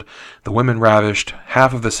rifled, the women ravished.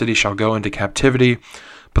 Half of the city shall go into captivity,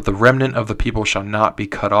 but the remnant of the people shall not be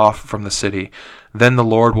cut off from the city. Then the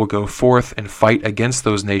Lord will go forth and fight against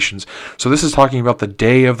those nations." So this is talking about the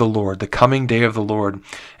day of the Lord, the coming day of the Lord.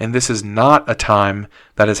 And this is not a time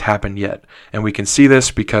that has happened yet. And we can see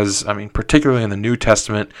this because, particularly in the New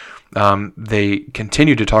Testament, they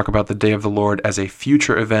continue to talk about the day of the Lord as a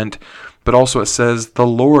future event, but also it says the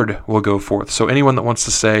Lord will go forth. So anyone that wants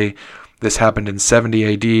to say this happened in 70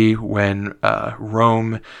 AD when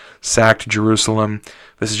Rome sacked Jerusalem,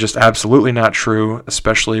 this is just absolutely not true,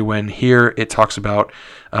 especially when here it talks about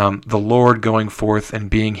the Lord going forth and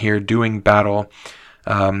being here doing battle.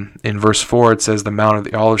 In verse 4 it says, "The Mount of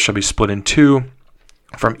the Olives shall be split in two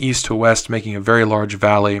from east to west, making a very large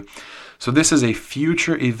valley." So this is a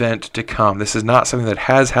future event to come. This is not something that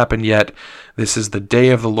has happened yet. This is the day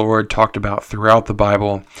of the Lord talked about throughout the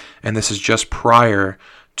Bible, and this is just prior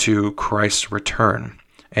to Christ's return,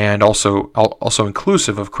 and also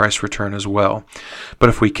inclusive of Christ's return as well. But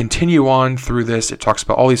if we continue on through this, it talks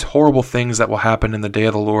about all these horrible things that will happen in the day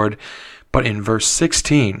of the Lord. But in verse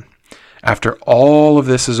 16, after all of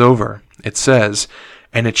this is over, it says,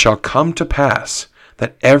 "And it shall come to pass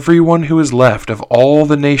that everyone who is left of all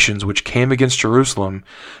the nations which came against Jerusalem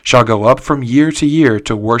shall go up from year to year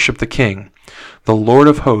to worship the King, the Lord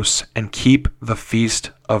of hosts, and keep the Feast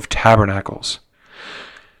of Tabernacles."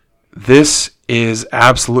 This is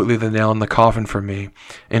absolutely the nail in the coffin for me.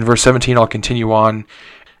 In verse 17, I'll continue on.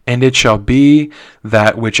 "And it shall be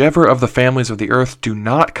that whichever of the families of the earth do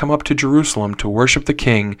not come up to Jerusalem to worship the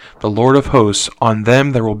King, the Lord of hosts, on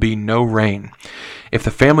them there will be no rain. If the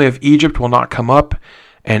family of Egypt will not come up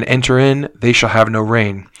and enter in, they shall have no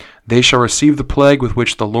rain. They shall receive the plague with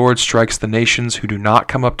which the Lord strikes the nations who do not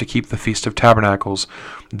come up to keep the Feast of Tabernacles.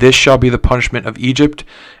 This shall be the punishment of Egypt,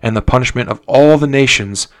 and the punishment of all the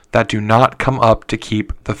nations that do not come up to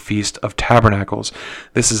keep the Feast of Tabernacles."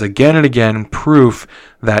 This is again and again proof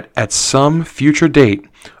that at some future date,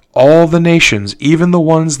 all the nations, even the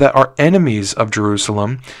ones that are enemies of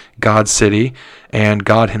Jerusalem, God's city, and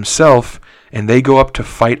God himself, and they go up to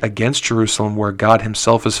fight against Jerusalem where God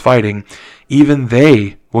himself is fighting, even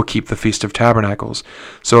they will keep the Feast of Tabernacles.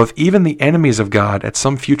 So if even the enemies of God at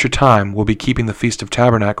some future time will be keeping the Feast of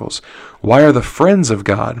Tabernacles, why are the friends of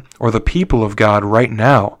God or the people of God right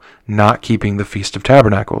now not keeping the Feast of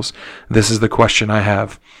Tabernacles? This is the question I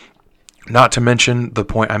have. Not to mention the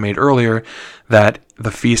point I made earlier that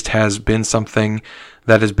the feast has been something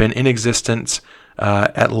that has been in existence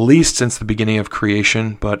at least since the beginning of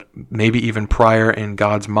creation, but maybe even prior in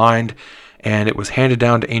God's mind. And it was handed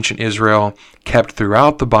down to ancient Israel, kept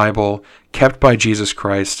throughout the Bible, kept by Jesus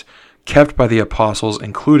Christ, kept by the apostles,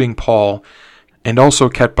 including Paul, and also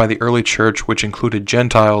kept by the early church, which included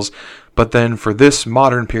Gentiles. But then for this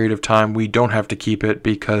modern period of time, we don't have to keep it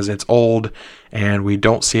because it's old and we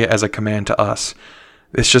don't see it as a command to us.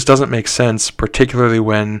 This just doesn't make sense, particularly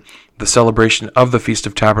when the celebration of the Feast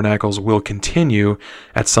of Tabernacles will continue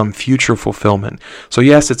at some future fulfillment. So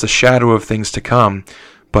yes, it's a shadow of things to come,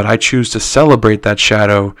 but I choose to celebrate that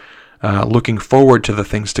shadow, looking forward to the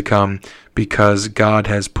things to come, because God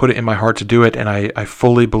has put it in my heart to do it, and I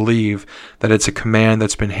fully believe that it's a command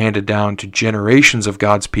that's been handed down to generations of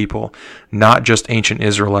God's people, not just ancient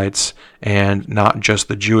Israelites, and not just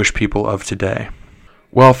the Jewish people of today.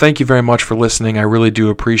 Well, thank you very much for listening. I really do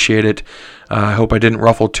appreciate it. I hope I didn't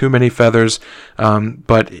ruffle too many feathers,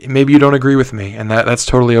 but maybe you don't agree with me, and that's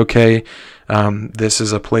totally okay. This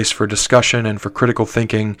is a place for discussion and for critical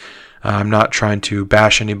thinking. I'm not trying to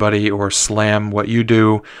bash anybody or slam what you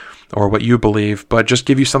do or what you believe, but just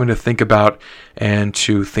give you something to think about and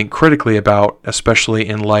to think critically about, especially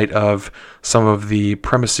in light of some of the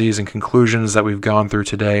premises and conclusions that we've gone through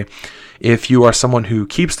today. If you are someone who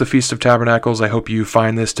keeps the Feast of Tabernacles, I hope you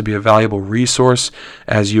find this to be a valuable resource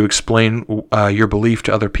as you explain your belief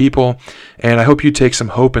to other people. And I hope you take some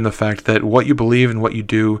hope in the fact that what you believe and what you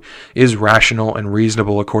do is rational and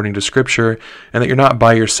reasonable according to Scripture, and that you're not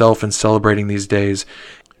by yourself in celebrating these days.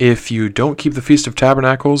 If you don't keep the Feast of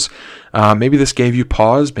Tabernacles, maybe this gave you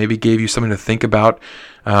pause, maybe gave you something to think about.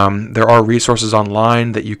 There are resources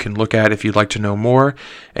online that you can look at if you'd like to know more,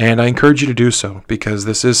 and I encourage you to do so, because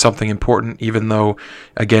this is something important, even though,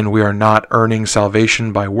 again, we are not earning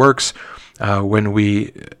salvation by works. When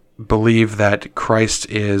we believe that Christ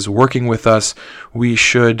is working with us, we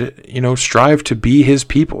should, strive to be his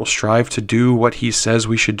people, strive to do what he says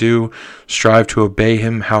we should do, strive to obey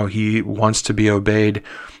him how he wants to be obeyed.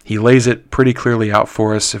 He lays it pretty clearly out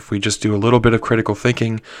for us if we just do a little bit of critical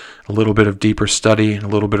thinking, a little bit of deeper study, and a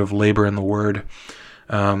little bit of labor in the Word.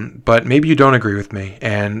 But maybe you don't agree with me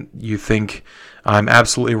and you think I'm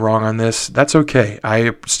absolutely wrong on this. That's okay.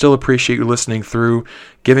 I still appreciate you listening through,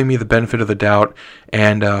 giving me the benefit of the doubt,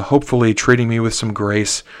 and hopefully treating me with some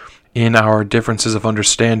grace in our differences of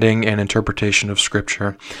understanding and interpretation of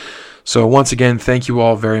Scripture. So once again, thank you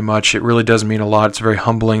all very much. It really does mean a lot. It's very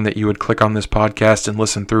humbling that you would click on this podcast and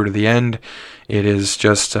listen through to the end. It is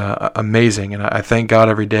just amazing, and I thank God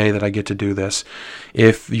every day that I get to do this.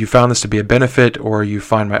 If you found this to be a benefit, or you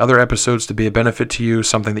find my other episodes to be a benefit to you,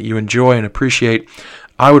 something that you enjoy and appreciate,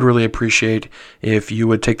 I would really appreciate if you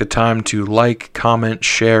would take the time to like, comment,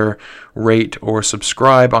 share, rate, or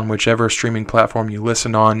subscribe on whichever streaming platform you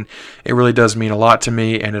listen on. It really does mean a lot to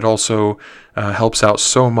me, and it also helps out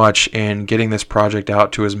so much in getting this project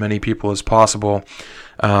out to as many people as possible.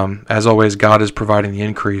 As always, God is providing the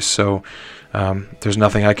increase, so there's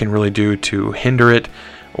nothing I can really do to hinder it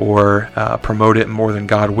or promote it more than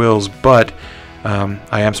God wills, but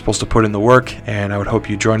I am supposed to put in the work, and I would hope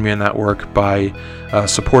you join me in that work by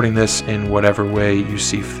supporting this in whatever way you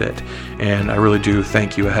see fit. And I really do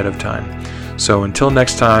thank you ahead of time. So until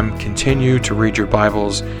next time, continue to read your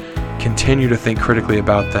Bibles, continue to think critically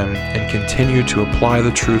about them, and continue to apply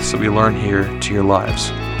the truths that we learn here to your lives.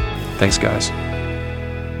 Thanks, guys.